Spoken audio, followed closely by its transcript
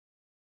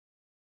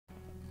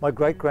My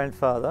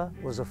great-grandfather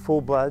was a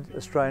full-blood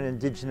Australian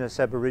Indigenous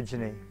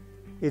Aborigine.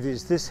 It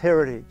is this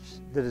heritage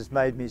that has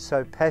made me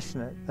so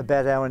passionate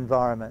about our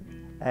environment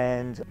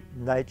and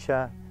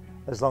nature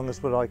as long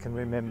as what I can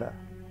remember.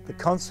 The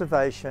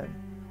conservation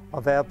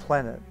of our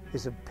planet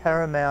is of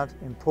paramount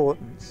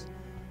importance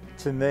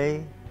to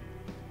me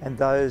and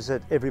those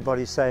at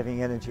Everybody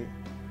Saving Energy.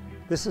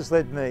 This has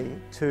led me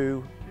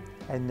to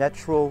a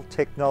natural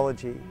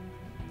technology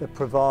that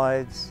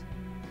provides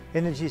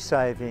energy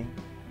saving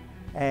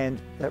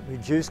and that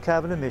reduce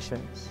carbon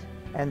emissions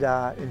and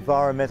are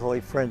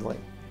environmentally friendly.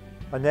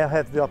 I now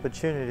have the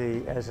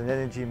opportunity as an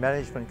energy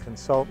management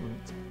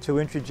consultant to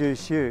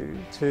introduce you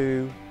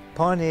to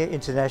Pioneer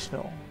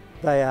International.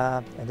 They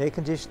are an air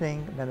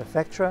conditioning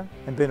manufacturer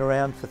and been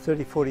around for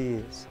 30-40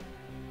 years.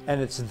 And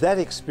it's that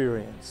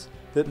experience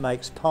that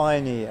makes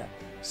Pioneer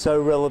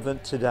so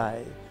relevant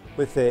today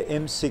with their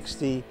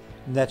M60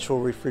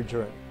 natural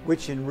refrigerant,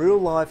 which in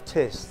real-life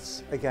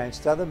tests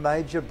against other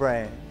major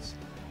brands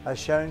are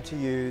shown to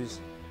use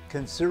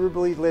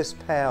considerably less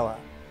power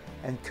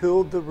and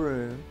cooled the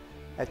room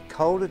at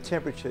colder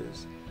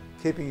temperatures,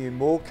 keeping you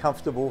more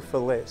comfortable for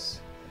less,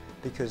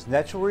 because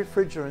natural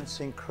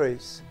refrigerants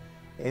increase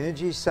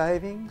energy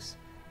savings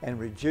and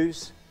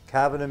reduce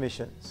carbon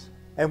emissions.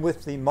 And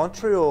with the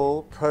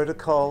Montreal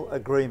Protocol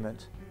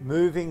Agreement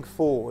moving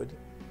forward,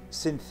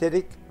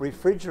 synthetic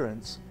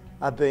refrigerants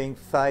are being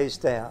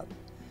phased out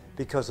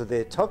because of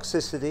their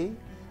toxicity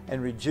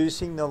and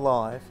reducing the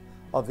life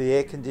of the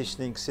air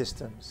conditioning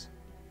systems.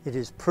 It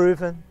is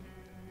proven,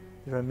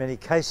 there are many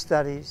case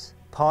studies.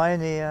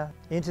 Pioneer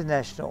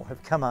International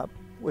have come up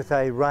with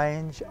a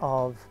range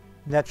of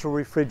natural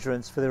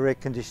refrigerants for their air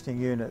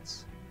conditioning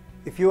units.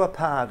 If you are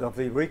part of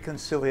the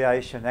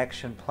Reconciliation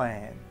Action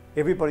Plan,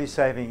 Everybody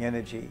Saving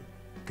Energy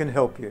can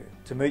help you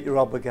to meet your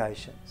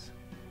obligations.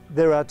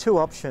 There are two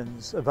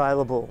options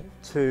available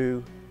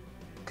to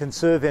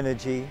conserve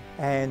energy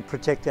and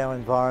protect our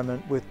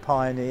environment with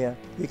Pioneer.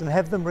 You can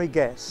have them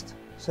regassed,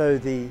 so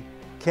the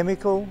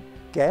chemical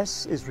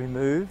gas is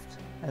removed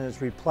and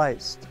is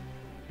replaced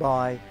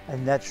by a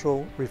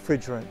natural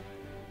refrigerant.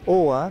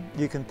 Or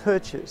you can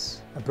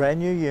purchase a brand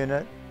new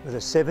unit with a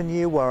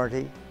 7-year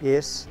warranty.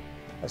 Yes,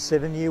 a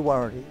 7-year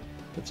warranty,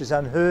 which is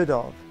unheard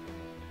of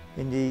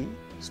in the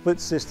split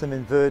system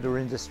inverter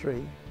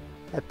industry.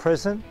 At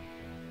present,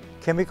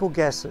 chemical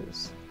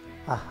gases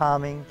are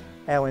harming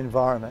our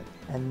environment,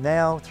 and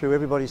now through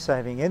Everybody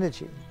Saving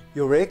Energy,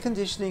 your air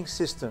conditioning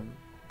system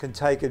can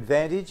take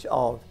advantage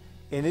of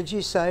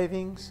energy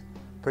savings,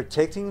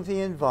 protecting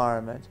the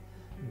environment,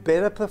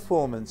 better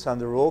performance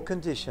under all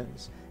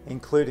conditions,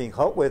 including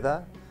hot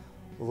weather,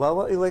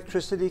 lower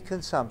electricity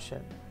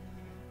consumption,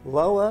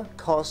 lower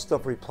cost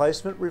of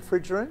replacement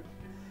refrigerant,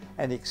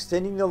 and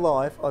extending the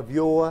life of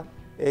your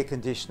air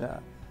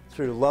conditioner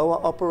through lower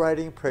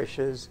operating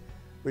pressures,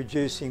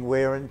 reducing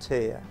wear and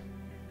tear.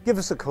 Give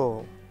us a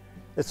call.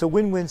 It's a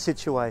win-win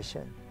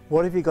situation.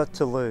 What have you got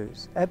to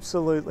lose?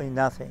 Absolutely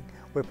nothing.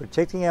 We're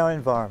protecting our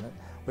environment,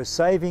 we're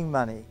saving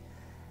money,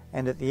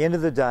 and at the end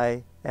of the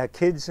day, our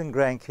kids and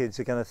grandkids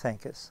are going to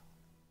thank us.